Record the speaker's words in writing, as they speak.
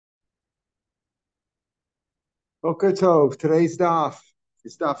Boker Tov. Today's daf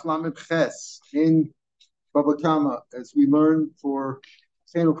is daf Lamed Ches in Baba Kama, as we learn for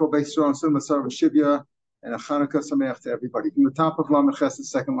Chenu Kol Beis Yisrael and Sunnah Masar Shivya and a Chanukah Sameach to everybody. From the top of Lamed Ches, the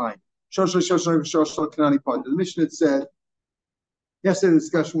second line. Shoshal Kanani Pod. The Mishnah said yesterday the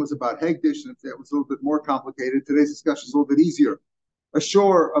discussion was about Hegdish, and that was a little bit more complicated. Today's discussion is a little bit easier. A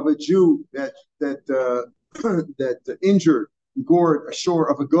shore of a Jew that that injured, gored a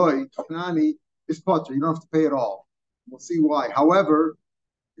shore of a goy, Kanani, is potter. You don't have to pay it all. We'll see why. However,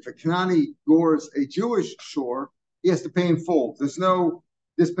 if a Kanani gores a Jewish shore, he has to pay in full. There's no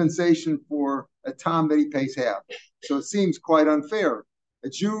dispensation for a time that he pays half. So it seems quite unfair. A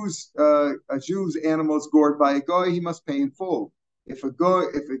Jew's animal is gored by a goy, he must pay in full. If a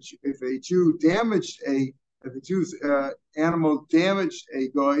Jew damaged if a Jew's animal damaged a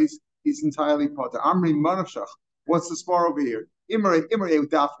goy's, he's entirely potter. Amri manavshach. What's the spar over here? Imre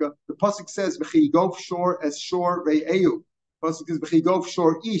dafka. The pasuk says v'chigov shor as shor re'eu. Pasuk says v'chigov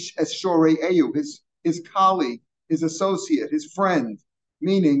shor ish as shor re'eu. His colleague, his associate, his friend,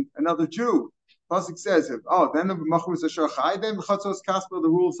 meaning another Jew. Pasuk says, then the machus ashar chai, then chatzos kaspa, the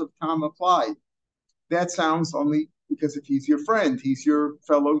rules of Tam apply. That sounds only because if he's your friend, he's your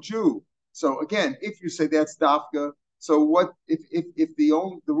fellow Jew. So again, if you say that's dafka, so what if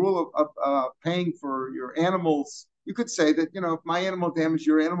the rule of paying for your animals? You could say that, if my animal damaged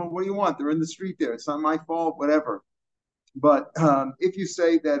your animal, what do you want? They're in the street there. It's not my fault, whatever. But if you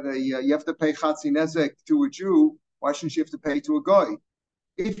say that you have to pay chatzi nezek to a Jew, why shouldn't you have to pay to a goy?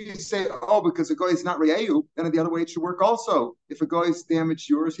 If you say, because a goy is not re'eu, then the other way it should work also. If a goy is damaged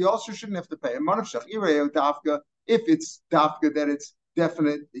yours, he also shouldn't have to pay. If it's dafka, that it's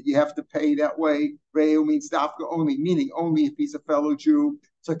definite that you have to pay that way. Re'eu means dafka only, meaning only if he's a fellow Jew.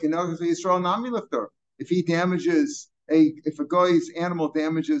 So Yisrael nami lifter. If a guy's animal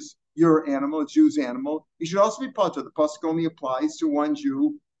damages your animal, a Jew's animal, he should also be potter. The pasuk only applies to one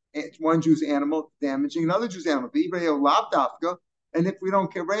Jew's animal damaging another Jew's animal. And if we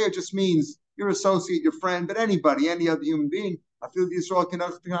don't care, Reya just means your associate, your friend, but anybody, any other human being. I feel the Yisrael.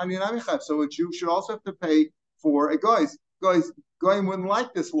 So a Jew should also have to pay for a guy's. Goyim wouldn't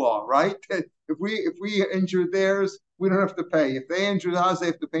like this law, right? If we injure theirs, we don't have to pay. If they injure ours, they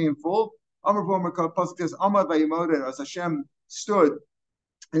have to pay in full. As Hashem stood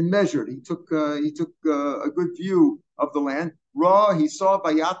and measured, he took a good view of the land. He saw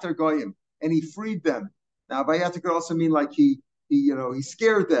Bayater Goyim, and he freed them. Now Bayater could also mean like he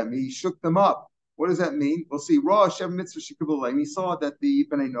scared them, he shook them up. What does that mean? We'll see. Hashem mitzvah shikabulay. He saw that the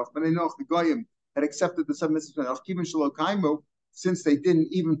Bnei Noach, the Goyim, had accepted the 7 mitzvahs of Kivin Shalom Kaimu, since they didn't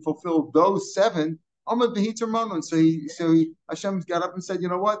even fulfill those 7. So Hashem got up and said, you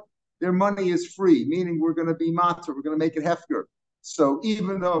know what? Their money is free, meaning we're going to be matter, we're going to make it hefker. So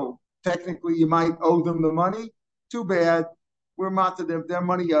even though technically you might owe them the money, too bad, we're matter their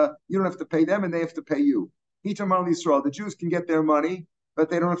money. You don't have to pay them, and they have to pay you. The Jews can get their money, but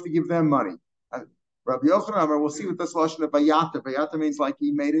they don't have to give them money. Rabbi Yochanan, we'll see what this lashon of bayata. Bayata means like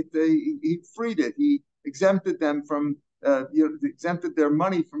he made it. He freed it. He exempted them from exempted their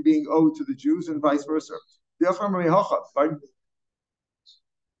money from being owed to the Jews, and vice versa. Pardon?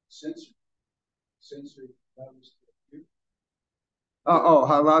 Censored.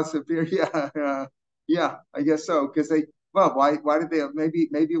 Halal severe. Yeah. I guess so. Because why did they? Maybe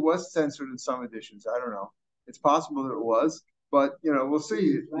it was censored in some editions. I don't know. It's possible that it was, but we'll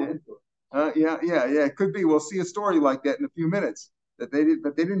see. Yeah. It could be. We'll see a story like that in a few minutes that they did,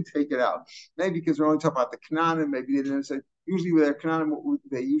 but they didn't take it out. Maybe because we're only talking about the Canaan, maybe they didn't say. Usually with their Canaan,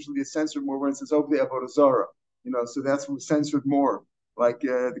 they usually censor more when it says over the Avodah Zarah. So that's what censored more. Like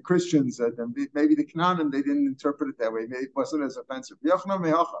the Christians, maybe the Canaan, they didn't interpret it that way. Maybe it wasn't as offensive. There's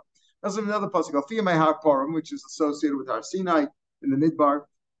another pasuk, Afia Mehar Parim, which is associated with Har Sinai in the Midbar.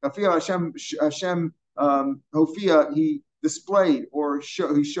 Afia Hashem Hofia, he displayed or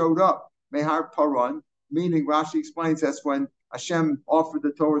he showed up. Mehar Paran, meaning Rashi explains that's when Hashem offered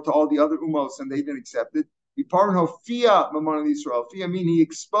the Torah to all the other umos and they didn't accept it. Paran Hofia Mamon Israel. Hofia means he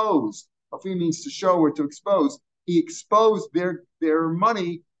exposed. Hofia means to show or to expose. He exposed their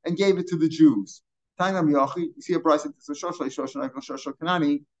money and gave it to the Jews. You see a price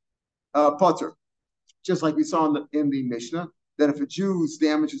potter, just like we saw in the Mishnah, that if a Jew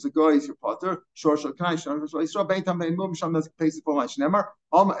damages a guy, he's a potter.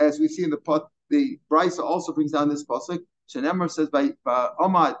 As we see in the Brisa also brings down this pasuk. Shenemar says by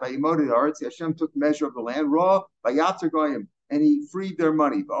Omad by Yimodid Aretz, Hashem took measure of the land, raw by Yater Goyim, and he freed their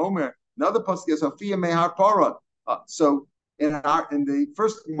money. Omer, another pasuk is Hafiyah Mehar Parah. So in the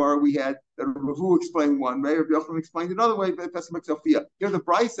first Gemara we had that Ravu explained one way, Rabbi Yochanan explained another way. Here the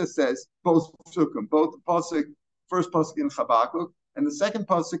Brisa says both took them, both the pasuk first pasuk in Habakkuk, and the second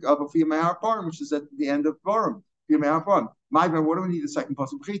pasuk of Afiyah Mehar Parim, which is at the end of Parim. My God, what do we need the second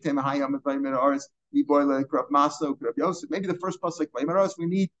pasuk? Maybe the first pasuk we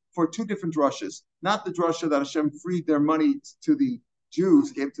need for two different drushes, not the drusha that Hashem freed their money to the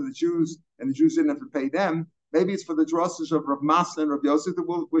Jews, gave it to the Jews, and the Jews didn't have to pay them. Maybe it's for the drushes of Rav Masna and Rav Yosef,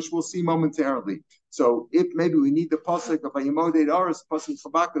 which we'll see momentarily. So if maybe we need the pasuk of Vayimodei Aris, pasuk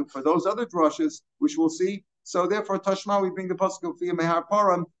Habakkuk for those other drushes, which we'll see. So therefore, Tashma, we bring the pasuk of Fiyah Mehar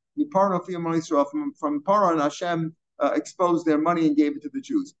Param, from Paran, Hashem exposed their money and gave it to the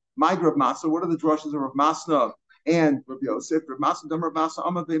Jews. My Rav Masna, what are the drushes of Rav Masna and Rav Yosef? Rav Masna,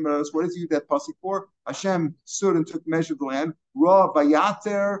 what is you that pasuk for? Hashem stood and took measure of the land. Ra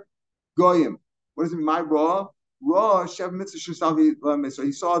Vayater Goyim. What does it mean? My Ra Shev Mitzvah. So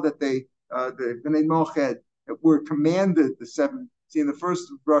he saw that the Bnei Noach were commanded the seven. See, in the first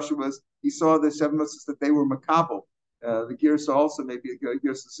drusha was he saw the seven mitzvahs that they were makabel. The Girsa also maybe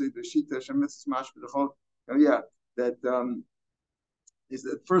Girsa see the Shita Hashem Mitzvahs Mash B'Dachol. That is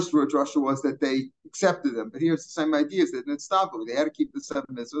the first drusha was that they accepted them, but here it's the same idea: is that it's stable. They had to keep the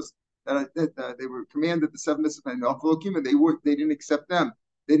seven mitzvahs. That they were commanded the seven mitzvahs, and they didn't accept them.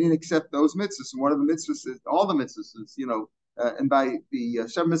 They didn't accept those mitzvahs. And one of the mitzvahs is all the mitzvahs is and by the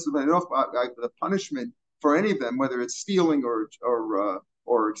seven mitzvahs, the punishment for any of them, whether it's stealing or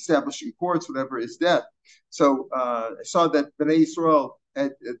establishing courts, whatever, is death. So I saw that Bnei Yisrael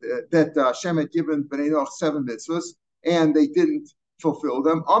that Hashem had given Bnei Noach seven mitzvahs, and they didn't fulfill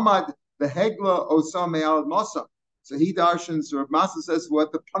them. Amad behegla osam me'al masam. So he darshans, or Masa says,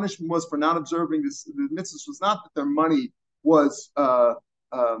 what the punishment was for not observing the mitzvahs was not that their money was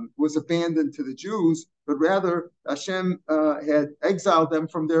abandoned to the Jews, but rather Hashem had exiled them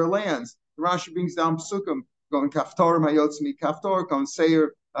from their lands. The Rashi brings down psukim going kaftor mayotzmi kaftor going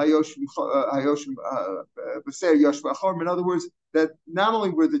seir hayoshim b'seir yoshvachor. In other words, that not only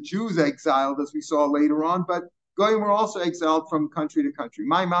were the Jews exiled, as we saw later on, but Goyim were also exiled from country to country.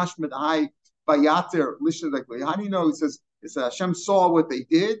 My mashmad hai bayater lishnadakli. How do you know? It says Hashem saw what they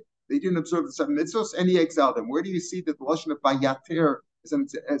did. They didn't observe the seven mitzvahs, and He exiled them. Where do you see that the lashon of bayater is a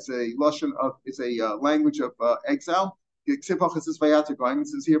lashon of language of exile? It says bayater goyim. It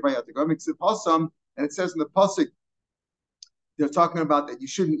says here bayater goyim. It says pasam, and it says in the pasuk they're talking about that you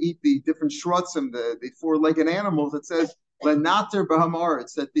shouldn't eat the different shrutzim, the four-legged animals. It says lenater b'hamar.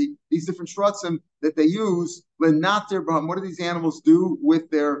 It's that these different shrutzim that they use lenater b'ham. What do these animals do with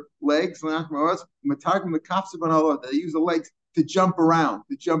their legs? They use the legs to jump around,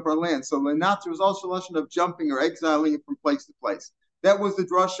 to jump on land. So lenater is also a lesson of jumping or exiling it from place to place. That was the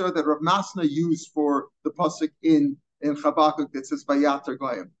drasha that Rav Masna used for the pasuk in Habakkuk that says vayater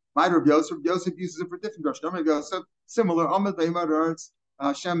goyim. My Rav Yosef uses it for different drasha. Yosef, similar.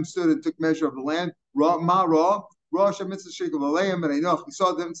 Hashem stood and took measure of the land. We saw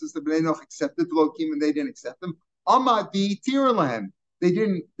the instances that Bnei Noach accepted the Lokim and they didn't accept them. Amadi Tiralam. They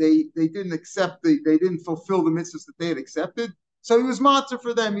didn't accept they didn't fulfill the mitzvahs that they had accepted. So he was matzah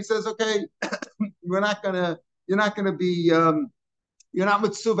for them. He says, okay, you're not gonna be you're not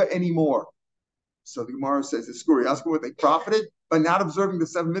mitzuva anymore. So the Gemara says the story. Ask what they profited by not observing the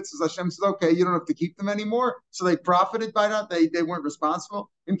seven mitzvahs. Hashem said, okay, you don't have to keep them anymore. So they profited by that. They weren't responsible.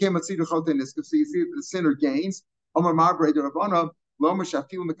 So you see that the sinner gains. Rashi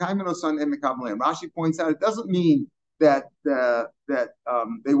points out it doesn't mean that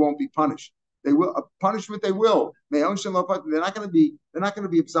they won't be punished. They will punishment. They will. They're not going to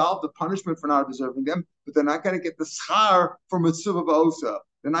be absolved of punishment for not observing them, but they're not going to get the schar from mitzvah ba'osa.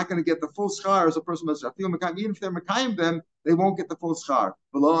 They're not going to get the full schar as a person. Even if they're mekayim them, they won't get the full schar.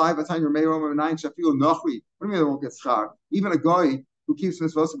 What do you mean they won't get schar? Even a guy who keeps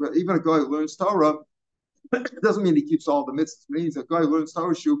mitzvah, even a guy who learns Torah, it doesn't mean he keeps all the mitzvahs. It means a guy who learns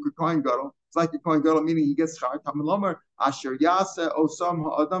Torah shu kohen gadol. It's like a kohen gadol, meaning he gets schar. Asher yaseh osam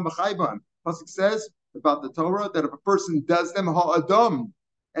ha'adam b'chayban. Pasuk says about the Torah that if a person does them ha'adam,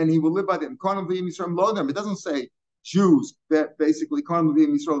 and he will live by them. It doesn't say Jews, that basically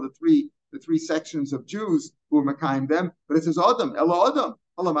the three sections of Jews who are Mekayim them, but it says Adam, Ella Adam.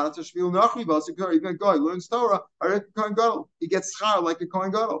 Even a guy learns Torah, he gets schar like a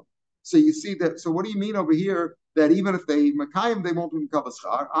kohen gadol. So you see that. So what do you mean over here that even if they Mekayim, they won't be Mekabel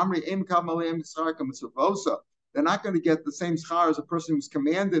schar? Amri em kav maleim schar k'mitzvah. They're not going to get the same schar as a person who's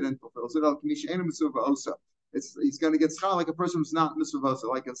commanded and fulfills it. He's going to get schar like a person who's not mitzvah.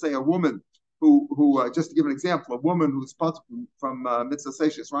 Like I say, a woman who just to give an example, a woman who's from mitzvah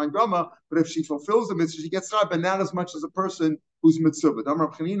seishes Ryan Grama, but if she fulfills the mitzvah, she gets schar, but not as much as a person who's mitzvah.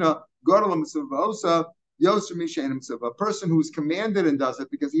 Yosef Misha and himself, a person who's commanded and does it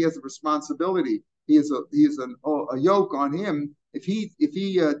because he has a responsibility. He is a yoke on him. If he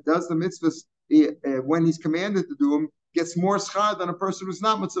does the mitzvahs when he's commanded to do them, gets more schar than a person who's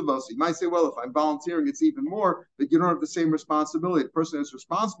not mitzvahs. You might say, well, if I'm volunteering, it's even more, but you don't have the same responsibility. The person who's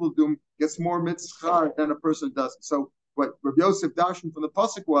responsible to do them gets more mitzvah than a person who doesn't. So what Rabbi Yosef Darshan from the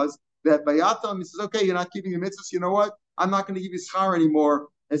pasuk was that Bayatam, he says, okay, you're not keeping the mitzvahs. You know what? I'm not going to give you schar anymore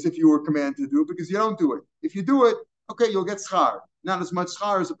as if you were commanded to do it because you don't do it. If you do it, okay, you'll get schar. Not as much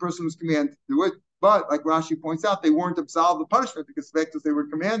schar as a person who's commanded to do it. But like Rashi points out, they weren't absolved of punishment because they were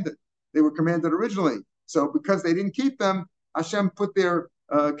commanded. They were commanded originally. So because they didn't keep them, Hashem put their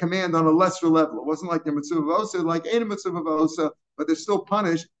command on a lesser level. It wasn't like the mitzvah osa, like any mitzvah osa, but they're still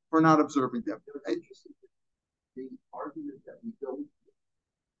punished for not observing them. The argument that we don't.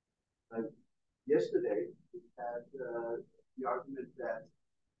 Yesterday, we had the argument that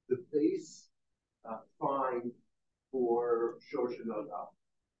the base fine for Shoshanada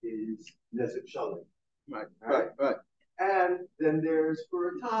is Nezek Shalom. Right. And then there's, for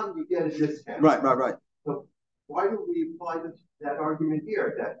a time, you get a discount. Right. So why don't we apply that argument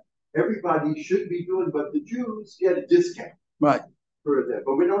here, that everybody should be doing, but the Jews get a discount. Right. For that,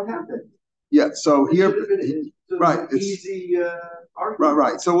 but we don't have that. Yeah, so it here, right, easy argument.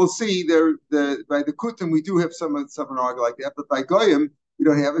 Right. So we'll see there. By the Kutim, we do have some an argument like that, but by Goyim, we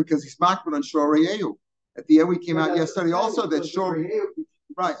don't have it because he's makbid on Shor Re'eu. At the end, we came out yesterday also that Shor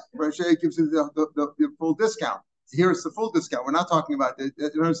Re'eu gives you the full discount. Here it's the full discount. We're not talking about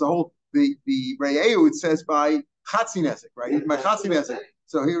there's the whole the Re'eu. It says by Chatzinesek, right? By Chatzinesek.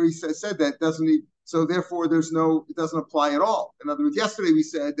 So here he said that doesn't need. So therefore, it doesn't apply at all. In other words, yesterday we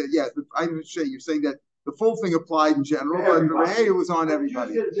said that yes, you're saying that the full thing applied in general, but the Re'eu was on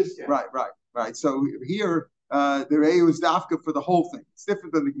everybody. Right. So here, the Re'eu is dafka for the whole thing. It's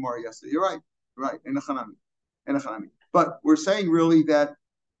different than the Gemara yesterday. You're right. In the Chanami. But we're saying really that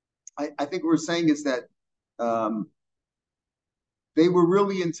I think what we're saying is that they were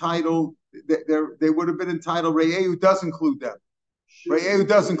really entitled. They would have been entitled. Re'eu does include them. Re'eu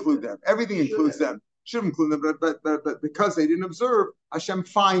does include them. Everything includes them. Should include them, but because they didn't observe, Hashem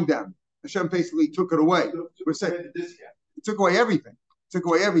fined them. Hashem basically took it away. We're saying it took away everything.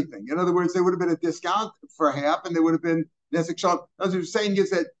 In other words, there would have been a discount for half, and there would have been Nezek Shalom. What you're saying is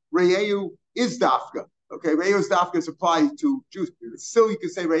that Re'eu is dafka. Okay, Re'eu's dafka is applied to Jews. Still, you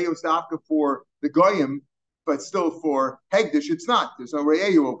could say Re'eu's dafka for the Goyim, but still for Hegdish, it's not. There's no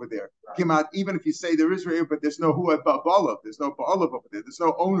Re'eu over there. Right. Even if you say there is Re'eu, but there's no Huad Ba'alav, there's no Ba'alav over there. There's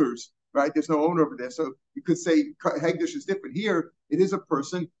no owners, right? There's no owner over there. So you could say Hegdish is different. Here, it is a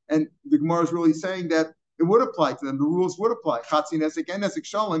person, and the Gemara is really saying that it would apply to them. The rules would apply. Chatzi Nezek and Nezek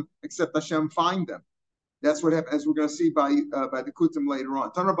Shalom, except Hashem fined them. That's what happened, as we're going to see by the Kutim later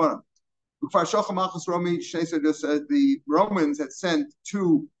on. Tanrabanim. The Romans had sent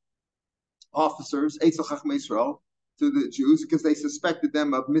two officers, Eitzel Chachmei Yisrael, to the Jews because they suspected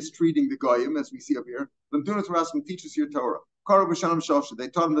them of mistreating the Goyim, as we see up here. Lamdunat Rasm teaches your Torah. Karo B'Shanam Shosha. They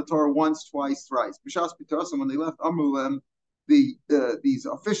taught them the Torah once, twice, thrice. B'Shas B'Tosim, when they left Amrulem, these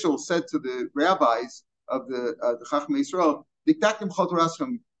officials said to the rabbis of the Chachmei Yisrael, Diktakim Chot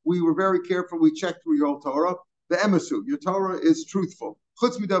Rasm. We were very careful. We checked through your Torah. The Emesu, your Torah is truthful.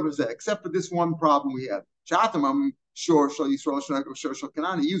 Chutz Midavar Zeh, except for this one problem we have. Chatamam. Sure, Shal Yisrael, Shal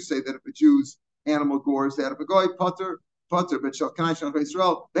Kanani. You say that if a Jew's animal gores that of a goy, putter, but Shal Kanani, Shal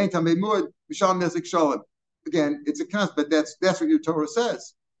Yisrael, Bein Tamei Mud, Mishal Nezek Shalom. Again, it's a concept, but that's what your Torah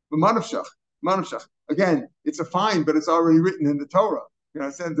says. But Manavshach. Again, it's a fine, but it's already written in the Torah. You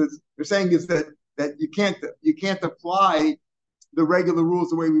know, they're saying is that you can't apply the regular rules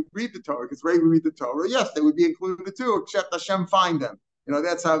the way we read the Torah, because the way we read the Torah, yes, they would be included too, except Hashem find them. You know,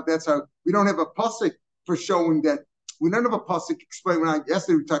 that's how we don't have a pasuk for showing that. We don't have a pasuk explain.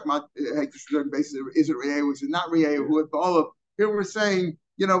 Yesterday we talked about basis. Is it Re'eu? Is it not Re'eu? Who had all of? Here we're saying,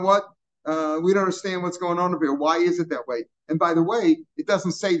 you know what? We don't understand what's going on over here. Why is it that way? And by the way, it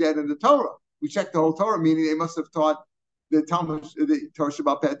doesn't say that in the Torah. We checked the whole Torah, meaning they must have taught the Talmud, the Torah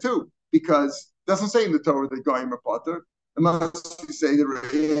Shabbat Peh too, because it doesn't say in the Torah that Goyim are Potter, unless you say that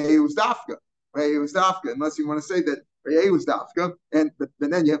Re'eu was Dafka. Re'eu was Dafka, unless you want to say that Re'eu was Dafka, but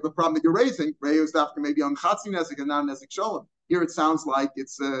then you have the problem that you're raising. Re'eu was Dafka maybe on Chatzi Nezek and not Nezek Shalom. Here it sounds like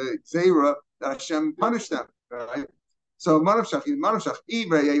it's a Zera that Hashem punished them. Right? So Manavshach,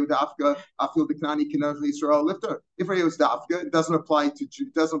 Re'eu Dafka, I feel the Knani Kinach Yisrael lifter. If Re'eu was Dafka, it doesn't apply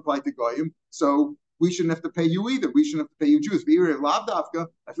to Goyim. So we shouldn't have to pay you either. We shouldn't have to pay you Jews. But we're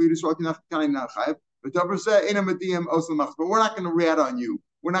not going to rat on you.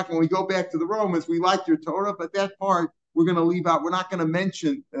 We're not going to go back to the Romans. We like your Torah, but that part we're going to leave out. We're not going to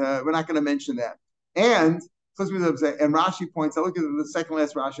mention. We're not going to mention that. And Rashi points out, look at the second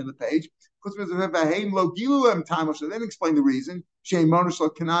last Rashi on the page. They didn't explain the reason.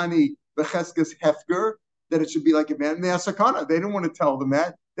 That it should be like a man. They didn't want to tell them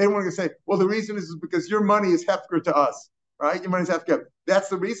that. They didn't want to say, well, the reason is because your money is hefker to us, right? Your money is hefker. That's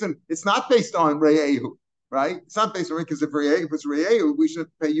the reason. It's not based on Re'ehu, right? It's not based on because if it's Re'ehu, we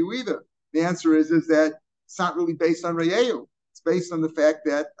shouldn't pay you either. The answer is that it's not really based on Re'ehu. It's based on the fact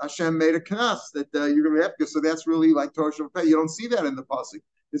that Hashem made a knas that you're going to be hefker. So that's really like Torah Shabbat. You don't see that in the pasuk.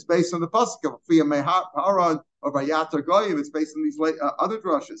 It's based on the pasuk of Fiyah Meharan or Vayatar Goyim. It's based on these other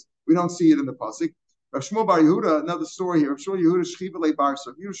drushes. We don't see it in the pasuk. Rav Shmuel Bar Yehuda, another story here. Rav Shmuel Yehuda Shchiva Bar.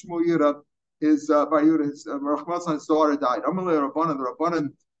 So Shmuel Yehuda, his Bar Yehuda, his his daughter died. Amalei Rabbanan, the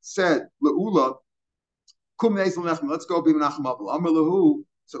Rabbanan said, Leula, Kum Nezel Nechem, let's go be Menachem Abel. Amalahu.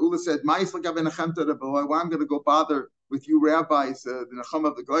 So Ula said, Ma'is Lagav Nechem to why I'm going to go bother with you rabbis, the Nechem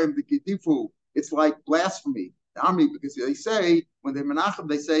of the Goyim, the Gedifu. It's like blasphemy. Because they say, when they Menachem,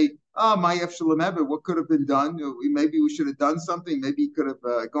 they say, Ma'yef Shalom Eber, what could have been done? Maybe we should have done something. Maybe he could have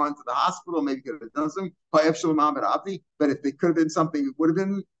gone to the hospital. Maybe he could have done something. Ma'yef Shalom Eber Abdi. But if they could have been something, it would have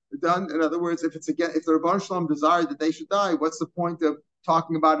been done. In other words, if the Rebbeinu Shalom desired that they should die, what's the point of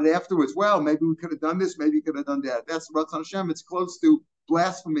talking about it afterwards? Well, maybe we could have done this. Maybe we could have done that. That's Ratzon Hashem. It's close to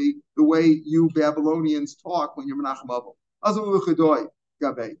blasphemy the way you Babylonians talk when you're Menachem Abel.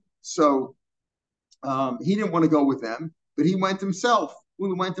 So he didn't want to go with them, but he went himself.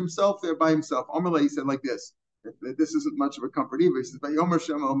 Ula went himself there by himself. Amalei said like this. This isn't much of a comfort either. He says, "Vayomer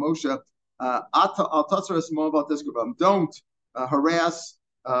Shem el Moshe, al tatzar esmo about this group. Don't harass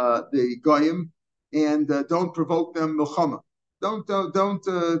the goyim and don't provoke them milchama. Don't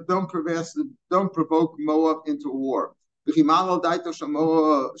provoke Moab into a war. What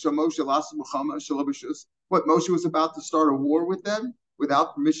Moshe was about to start a war with them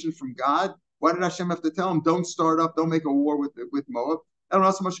without permission from God. Why did Hashem have to tell him, don't make a war with Moab?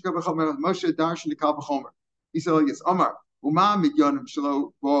 Moshe darshan the kal b'chomer. He said like this, Omar, Uma midyanim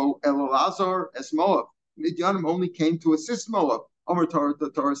shelo bo elazar es Moab. Midyanim only came to assist Moab. Omar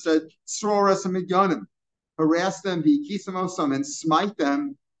the Torah said, Sror es midyanim. Harass them, v'yikisam and smite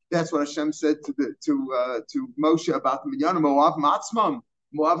them. That's what Hashem said to Moshe about the midyanim. Moab matzmam.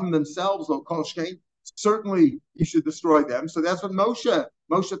 Moabim themselves, lo kol shkein. Certainly you should destroy them. So that's what Moshe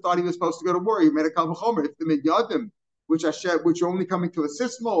thought he was supposed to go to war. He made a kal v'chomer. If the midyanim, which are only coming to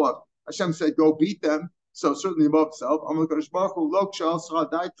assist Moab, Hashem said, go beat them. So certainly Moab himself. But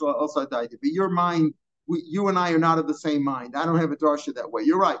your mind, you and I are not of the same mind. I don't have a darsha that way.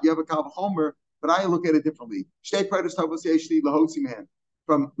 You're right. You have a kal v'chomer, but I look at it differently.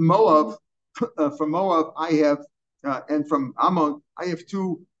 From Moab, I have, and from Ammon, I have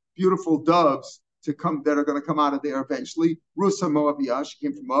two beautiful doves that are going to come out of there eventually. Rusa Moabiyah, she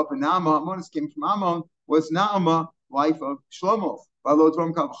came from Moab, and Naamah, Ammonis came from Ammon, was Naamah, wife of Shlomo.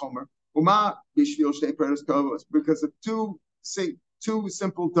 Because of two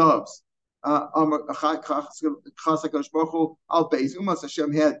simple doves.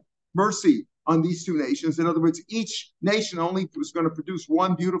 Hashem had mercy on these two nations. In other words, each nation only was going to produce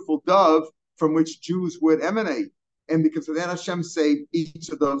one beautiful dove from which Jews would emanate. And because of that, Hashem saved each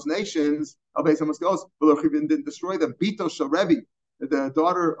of those nations. Didn't destroy them. Bito Sharevi, the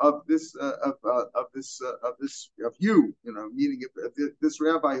daughter of this meaning this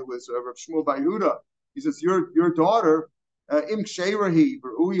rabbi who was Rav Shmuel Bar Yehuda. He says, your daughter, if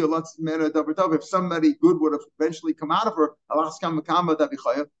somebody good would have eventually come out of her,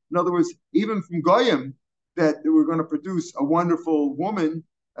 in other words, even from Goyim, that they were going to produce a wonderful woman.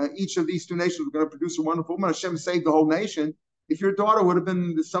 Each of these two nations were going to produce a wonderful woman. Hashem saved the whole nation. If your daughter would have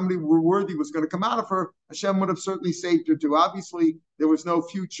been somebody worthy was going to come out of her, Hashem would have certainly saved her too. Obviously, there was no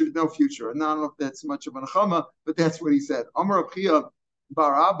future. And I don't know if that's much of an achama, but that's what he said. Amar Abchia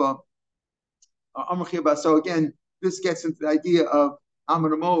Bar Abba. So again, this gets into the idea of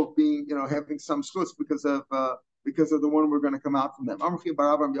Ammon and Moab being, having some schutz because of the one we're going to come out from them. Amar Abchia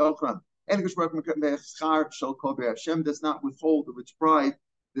Bar Abba Yochanan. Hashem does not withhold of its pride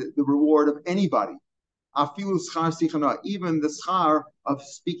the reward of anybody. Even the schar of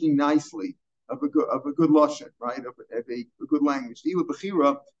speaking nicely, of a good lashon, right? Of a good language. You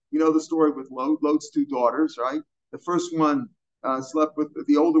know the story with Lot's two daughters, right? The first one slept with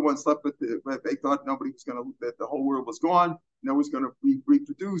the older one slept with they thought nobody was going to, that the whole world was gone, no one's going to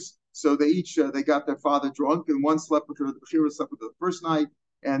reproduce. So they got their father drunk, and one slept with her. The Bechira slept with her the first night,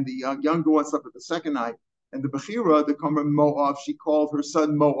 and the younger one slept with the second night. And the Bechira, the Komer Moab, she called her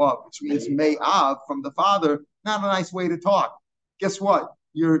son Moab, which means Me'av from the father. Not a nice way to talk. Guess what?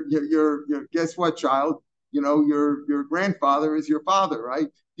 Guess what, child? your grandfather is your father, right?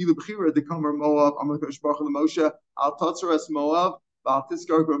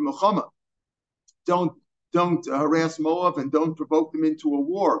 Don't harass Moab and don't provoke them into a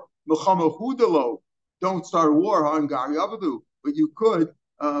war. Don't start a war, but you could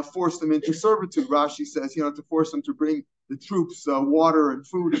force them into servitude. Rashi says, to force them to bring the troops water and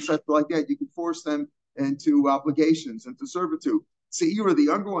food, etc., like that. You can force them into obligations, into servitude. Seira, the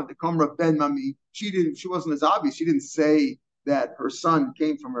younger one, the Kamra Ben Mami, she wasn't as obvious. She didn't say that her son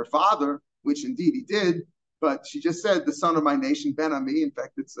came from her father, which indeed he did, but she just said the son of my nation, Ben Ami. In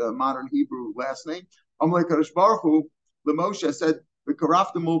fact, it's a modern Hebrew last name. Amalek Kadosh Baruch Hu, Moshe said,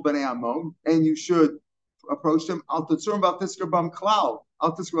 "V'karaftemul b'nei Amon," and you should approach them. Al tetzurim b'al tiskar bam klal.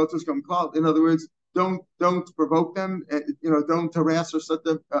 Al tiskar b'al tiskar bam klal. In other words, don't provoke them. Don't harass or set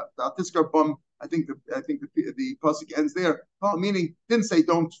them. Al tiskar bam. I think the pasuk ends there. Meaning, didn't say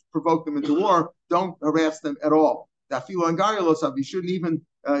don't provoke them into war. Don't harass them at all. You shouldn't even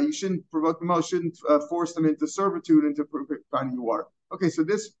you shouldn't provoke them out. Shouldn't force them into servitude, into finding you water. Okay, so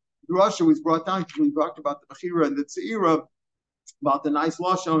this Russia was brought down because we talked about the Bechira and the Tzeira, about the nice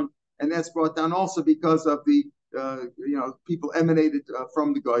lashon, and that's brought down also because of the people emanated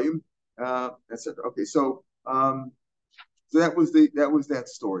from the Goyim, etc. Okay, so that was that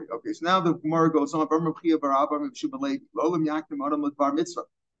story. Okay, so now the Gemara goes on.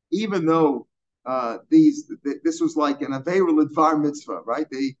 Even though this was like an Aveira L'Dvar mitzvah, right?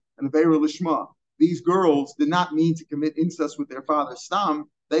 An Aveira L'Shma. These girls did not mean to commit incest with their father Stam.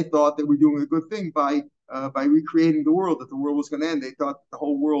 They thought they were doing a good thing by recreating the world, that the world was going to end. They thought the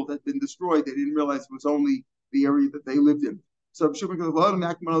whole world had been destroyed. They didn't realize it was only the area that they lived in. So you should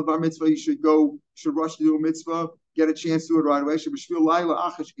rush to do a mitzvah, get a chance to do it right away.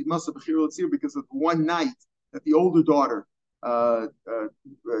 Because of one night that the older daughter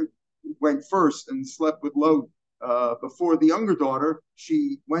went first and slept with Lot before the younger daughter,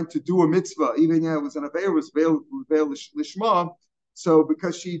 she went to do a mitzvah, even though it was an Aveira, it was Veil Lishma. So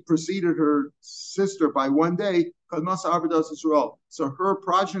because she preceded her sister by one day, so her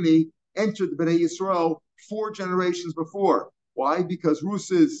progeny entered the Bnei Yisrael 4 generations before. Why? Because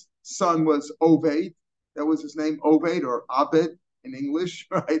Ruth's son was Oved. That was his name, Oved, or Abed in English,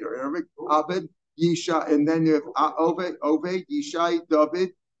 right? Or Arabic, Abed, Yisha, and then you have Oved, Yishai,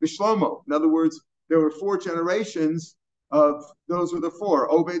 David, Bishlomo. In other words, there were 4 generations of those were the 4.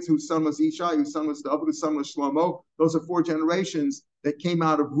 Obed, whose son was Yishai, whose son was David, whose son was Shlomo. Those are 4 generations that came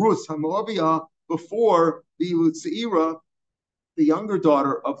out of Ruth HaMoaviyah before the Seira, the younger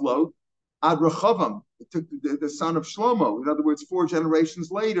daughter of Lot, Ad Rechavam, took the son of Shlomo. In other words, 4 generations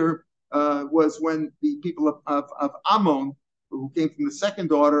later was when the people of Ammon, who came from the second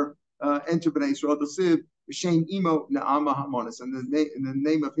daughter, entered Bnei Yisrael. The Siv, B'Shem Imo Naama Hamonis, and the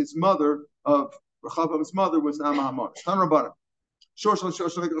name of his mother, of Rechavam's mother, was Naama Hamonis. Tan Rabbanan. So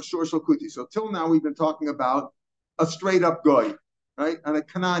till now we've been talking about a straight up goy, right? And a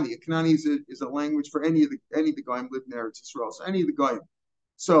Kanani. A Kanani is a language for any of the goyim lived in Eretz Yisrael. So any of the goyim.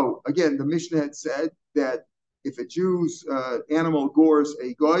 So again, the Mishnah had said that if a Jew's animal gores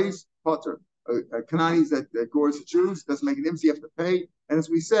a goy's potter, a Kanani's that gores a Jew's, doesn't make an imsi, you have to pay. And as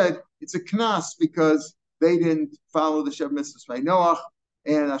we said, it's a knas because they didn't follow the Shev Mitzvahs by Noach,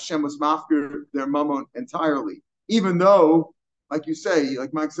 and Hashem was mafkir their mammon entirely. Even though, like you say,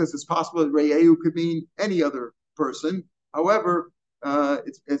 like Mike says, it's possible that Re'eu could mean any other person. However,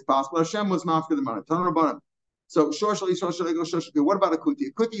 it's possible Hashem was mafkir the mammon. So, what about a kuti?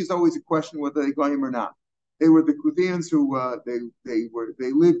 A kuti is always a question whether they goyim or not. They were the Kuthians who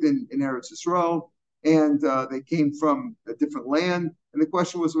they lived in Eretz Yisrael, and they came from a different land. And the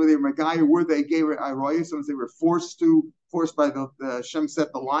question was whether they were Magai or were they Geir Iroyah. Sometimes they were forced by the Hashem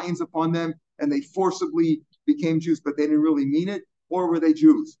set the lions upon them, and they forcibly became Jews, but they didn't really mean it. Or were they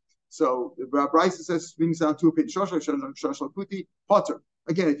Jews? So the Brisa says brings down 2 opinions. Shoshal kuti potter.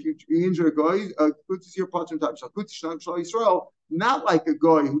 Again, if you injure a goy, kuti is your potter type. Kuti shal Yisrael, not like a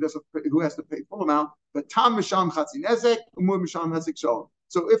goy who has to pay full amount, but tam misham chatzin nezek, umur misham nezek shalom.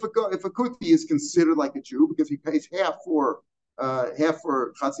 So if a kuti is considered like a Jew because he pays half for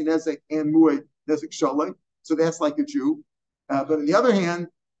chatzin nezek and muad nezek shalom, so that's like a Jew. But on the other hand,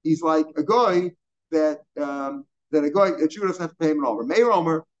 he's like a goy that a Jew doesn't have to pay him at all. Meir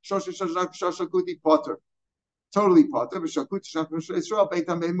Omer shosha kuti potter. Totally potter. So a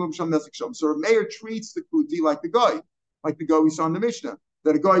mayor treats the kuti like the guy we saw in the Mishnah,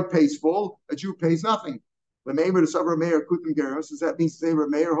 that a guy pays full, a Jew pays nothing. The mayor to suffer a mayor kutim geros, that means the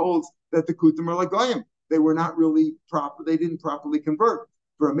mayor holds that the kutim are like goyim. They were not really proper. They didn't properly convert.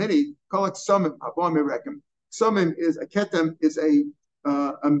 For a mini, call it sumim. Sumim is a ketem is a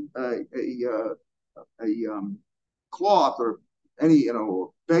cloth or any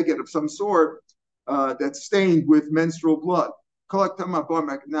baguette of some sort that's stained with menstrual blood.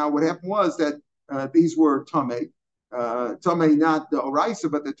 Now, what happened was that these were tamei. Tamei, not the oraisa,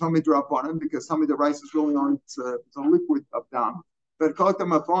 but the tamei drabanan, because tamei the rice is rolling on it's a liquid of dam. But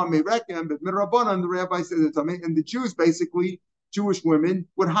midrabanan, the rabbi said that tamei, and the Jews basically, Jewish women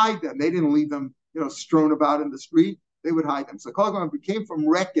would hide them. They didn't leave them, strewn about in the street. They would hide them. So if it came from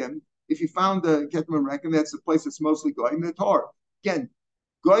Rekem, if you found the ketem in Rekem, that's the place that's mostly goyim. The Torah again,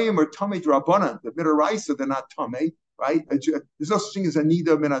 goyim or tamei drabanan. The midraisa, they're not tamei, right? There's no such thing as a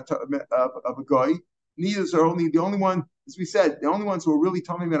nida of a goy. Nidas are the only one, as we said, the only ones who are really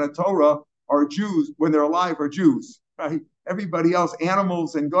tamei min Torah are Jews when they're alive are Jews, right? Everybody else,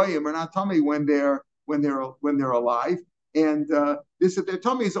 animals and goyim, are not tamei when they're alive. And this that their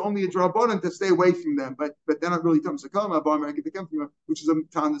tummy is only a drabanan to stay away from them, but they're not really tummy. So which is a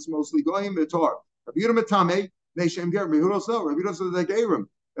town that's mostly goyim the Torah. Rabbi Yehuda matame, Neshem Gerim. Rabbi Yehuda know. Rabbi Yehuda says they're Gerim.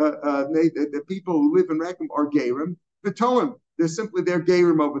 The people who live in Rekem are Gerim. The Toim, they're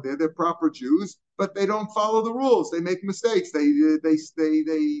Gerim over there. They're proper Jews, but they don't follow the rules. They make mistakes. They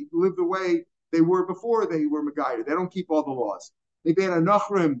live the way they were before they were Megayer. They don't keep all the laws. Maybe in a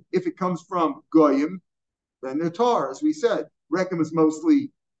Nachrim, if it comes from goyim, then they're Torah, as we said. Rekem is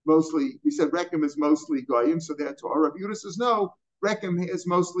mostly goyim, so they're Torah. Rabbi Yehuda says no, Rekem is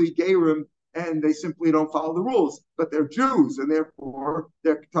mostly Gerim, and they simply don't follow the rules. But they're Jews, and therefore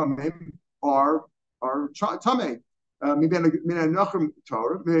their tamim are tamei. Now,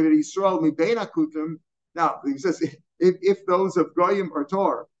 he says if those of goyim are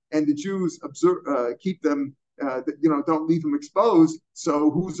Torah and the Jews keep them, don't leave them exposed,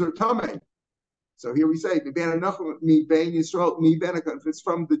 so who's their tamei? So here we say, if it's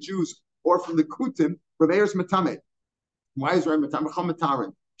from the Jews or from the Kutim, Rameir's matame. Why is Rameir matame?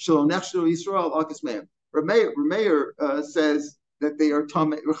 Chamatarin. Shalom nechshu Yisrael alkismeim. Rameir says that they are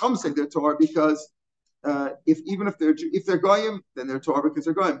tamei. Racham said they're Torah because if they're goyim, then they're Torah because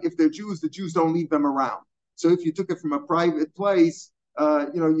they're goyim. If they're Jews, the Jews don't leave them around. So if you took it from a private place,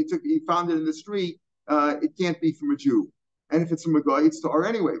 you found it in the street, it can't be from a Jew. And if it's from a goy, it's Torah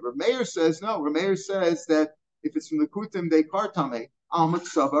anyway. Rameir says no. Rameir says that if it's from the Kutim, they kar tamei. Almat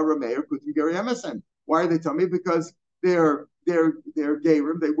sava Rameir Kutim geri emesen. Why are they tamei? Because they're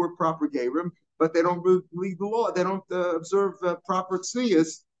gerim. They were proper gerim, but they don't read the law. They don't observe proper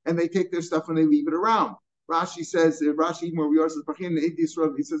tznius, and they take their stuff and they leave it around. Rashi says, Rashi more we are says Bachin the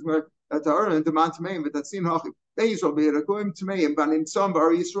Yisrael. He says Ta'ara and Deman tameim, but that's in Hachim. They Yisrael be a goyim tameim, but in some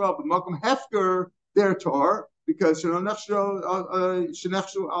bar Yisrael, but Malcolm Hefker, they're Torah. Because and they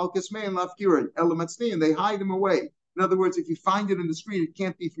hide them away. In other words, if you find it in the street, it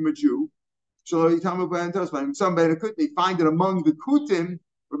can't be from a Jew. Find it among the Kutim,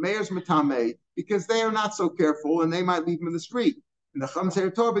 Rameir's matame, because they are not so careful and they might leave them in the street. And the Chum say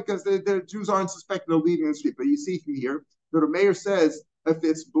Torah because the Jews aren't suspected of leaving in the street. But you see from here, the Rameir says if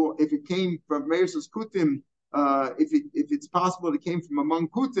it came from Rameir says Kutim, if it's possible it came from among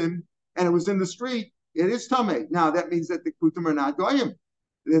Kutim and it was in the street. It is tamei. Now that means that the kutim are not goyim,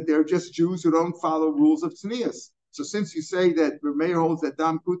 that they're just Jews who don't follow rules of tznius. So since you say that Rameir holds that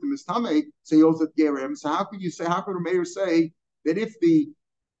dam kutim is tamei, so he holds that gerim. So how could Rameir say that if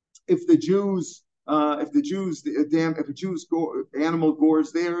a Jew's animal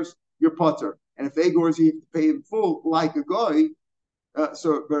gores theirs, you're putter, and if they gores, you have to pay in full like a goy.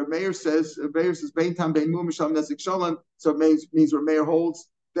 So Rameir says bein tam bein mu misham nezik shalom. So it means Rameir holds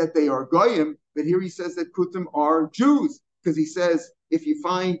that they are goyim, but here he says that kutim are Jews, because he says if you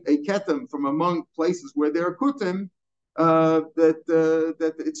find a ketem from among places where there are kutim,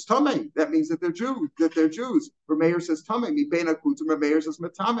 that it's tamei. That means that they're Jews. Rameir says tamei. Mi beina kutim. Rameir says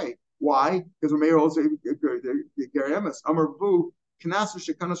matame. Why? Because Rameir also geremes. Amar vu knasu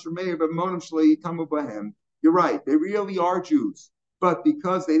shekanas Rameir b'monim shlei tamu bahem. You're right. They really are Jews, but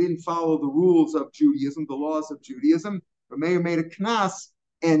because they didn't follow the rules of Judaism, the laws of Judaism, Rameir made a knas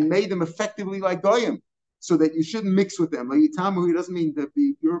and made them effectively like goyim, so that you shouldn't mix with them. Like Yitamu, he doesn't mean to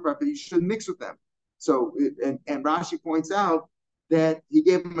be pure, but you shouldn't mix with them. So, and Rashi points out that he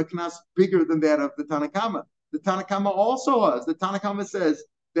gave him a knas bigger than that of the Tanakama. The Tanakama also was. The Tanakama says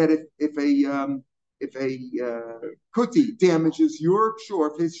that if a kuti damages your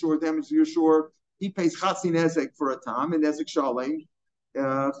shore, if his shore damages your shore, he pays chatzi nezek for a tam and nezek shalem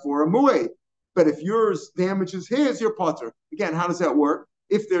for a mu'ed. But if yours damages his, you're potter. Again, how does that work?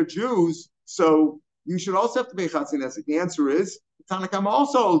 If they're Jews, so you should also have to pay chatzin nesek. The answer is Tanakama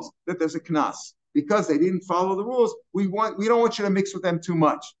also holds that there's a knas because they didn't follow the rules. We don't want you to mix with them too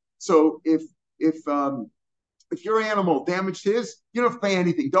much. So if if your animal damaged his, you don't have to pay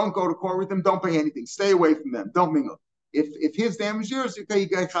anything. Don't go to court with them. Don't pay anything. Stay away from them. Don't mingle. If his damaged yours, you pay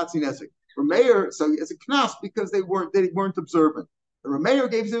chatzi nezek. Rameir, so it's a knas because they weren't observant. The Rameir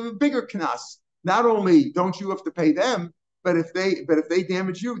gave them a bigger knas. Not only don't you have to pay them, but if they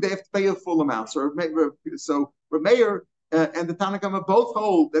damage you, they have to pay a full amount. So Rameir and the Tanakhama both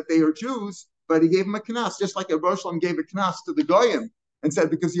hold that they are Jews, but he gave them a knas, just like Rosh Hashanah gave a knas to the Goyim and said,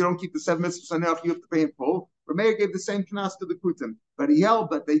 because you don't keep the 7 mitzvahs enough, you have to pay in full. Rameir gave the same knas to the Kutim, but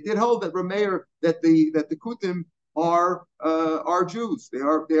they did hold that Rameir that the Kutim are Jews. They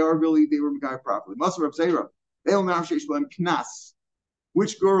were Megai properly. Masar of Zera, they'll now knas.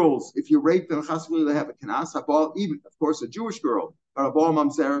 Which girls, if you rape them, they have a knas. Even, of course, a Jewish girl, but a bal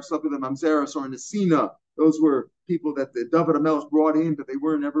mamzeres, some of the mamzeres or Nesina. Those were people that the David HaMelech brought in, but they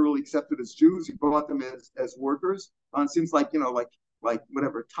weren't ever really accepted as Jews. He brought them as workers. It seems like, like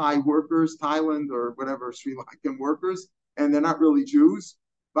whatever, Thai workers, Thailand or whatever, Sri Lankan workers, and they're not really Jews.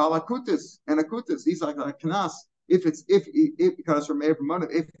 Balakutis and Akutis, these are like Kanas. If because if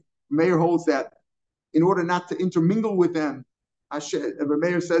Meir holds that in order not to intermingle with them,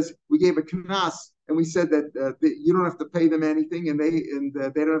 Meir says we gave a Kanas and we said that you don't have to pay them anything, and they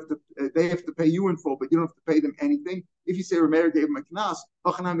don't have to. They have to pay you in full, but you don't have to pay them anything. If you say Rameir gave them a knas,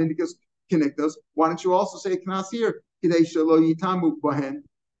 why don't you also say a knas here? So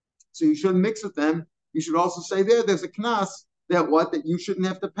you shouldn't mix with them. You should also say there's a knas that you shouldn't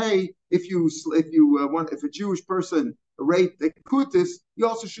have to pay if a Jewish person raped the kutis, you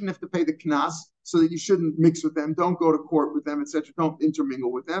also shouldn't have to pay the knas, so that you shouldn't mix with them. Don't go to court with them, etc. Don't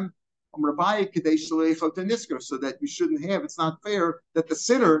intermingle with them. So that you shouldn't have. It's not fair that the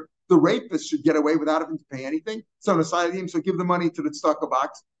sinner, the rapist, should get away without having to pay anything. So on the side of him, so give the money to the tzedakah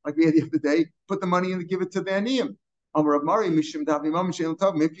box, like we had the other day. Put the money in and give it to the aniyim. If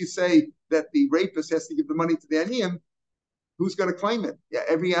you say that the rapist has to give the money to the aniyim, who's going to claim it? Yeah,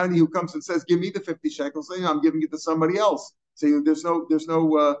 every ani who comes and says, "Give me the 50 shekels," I'm giving it to somebody else. So there's no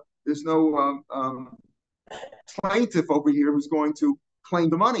plaintiff over here who's going to claim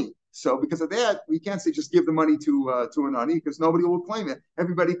the money. So because of that, we can't say just give the money to an ani because nobody will claim it.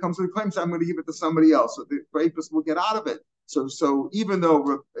 Everybody comes with a claim, so I'm going to give it to somebody else. So the rapist will get out of it. So even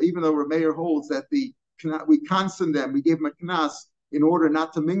though Rameir holds that we constant them, we gave them a knas in order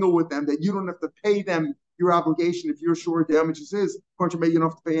not to mingle with them, that you don't have to pay them your obligation if you're sure damages is. According to me, you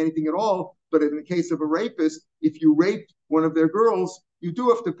don't have to pay anything at all. But in the case of a rapist, if you raped one of their girls, you do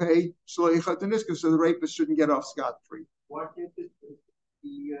have to pay shloich hataniska, so the rapist shouldn't get off scot-free. Why can't it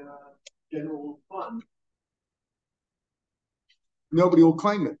the general fund? Nobody will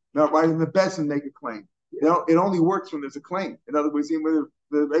claim it. Not right in the Bezdin make a claim. It only works when there's a claim. In other words, the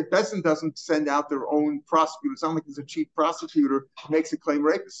Bezdin doesn't send out their own prosecutor. It's not like there's a chief prosecutor who makes a claim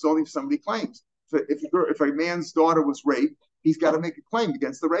rapist. It's only if somebody claims. If a man's daughter was raped, he's got to make a claim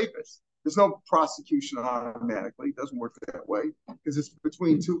against the rapist. There's no prosecution automatically. It doesn't work that way because it's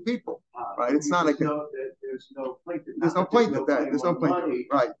between two people, right? It's not like there's no plaintiff. There's no plaintiff. There's no plaintiff.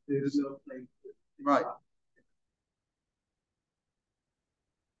 Right. There's no plaintiff.